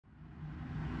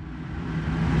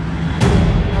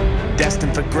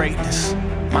destined for greatness.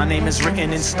 My name is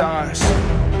written in stars,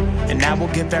 and I will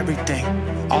give everything,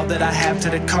 all that I have to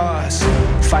the cause.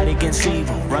 Fight against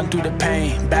evil, run through the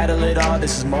pain, battle it all,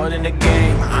 this is more than a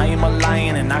game. I am a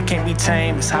lion and I can't be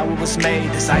tamed, it's how it was made.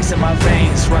 There's ice in my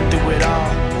veins, run through it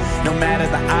all. No matter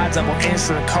the odds, I will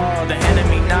answer the call. The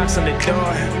enemy knocks on the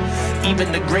door.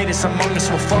 Even the greatest among us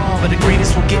will fall, but the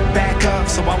greatest will get back up.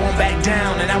 So I won't back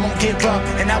down and I won't give up,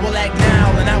 and I will act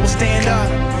now and I will stand up.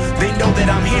 They know that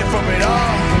I'm here for it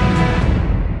all.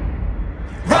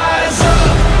 Rise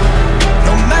up,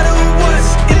 no matter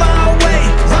what's in my way.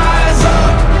 Rise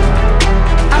up,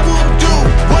 I will do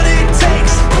what it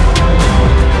takes.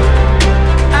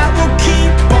 I will keep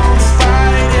on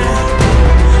fighting,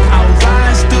 I'll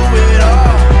rise through it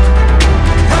all.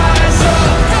 Rise up,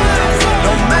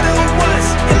 no matter what's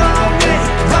in my way.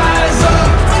 Rise up,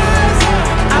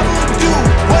 I will do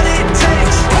what it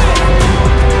takes.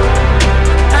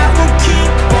 I will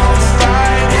keep on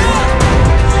fighting,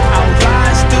 I'll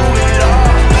rise through it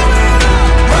all.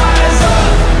 Rise up.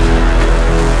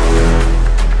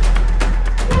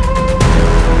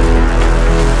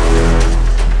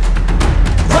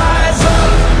 Rise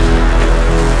up.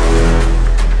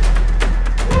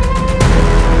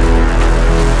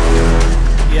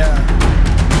 Yeah.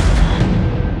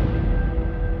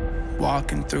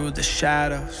 Walking through the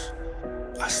shadows,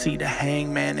 I see the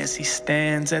hangman as he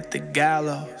stands at the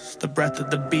gallows. The breath of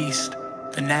the beast,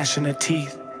 the gnashing of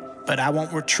teeth. But I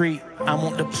won't retreat, I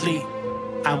won't deplete,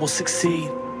 I will succeed.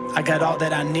 I got all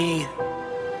that I need.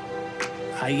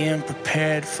 I am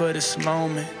prepared for this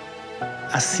moment.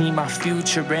 I see my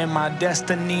future and my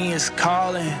destiny is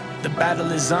calling. The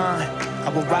battle is on, I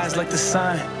will rise like the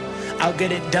sun. I'll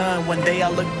get it done. One day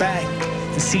I'll look back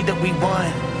and see that we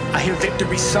won. I hear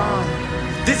victory song.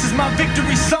 This is my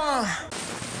victory song.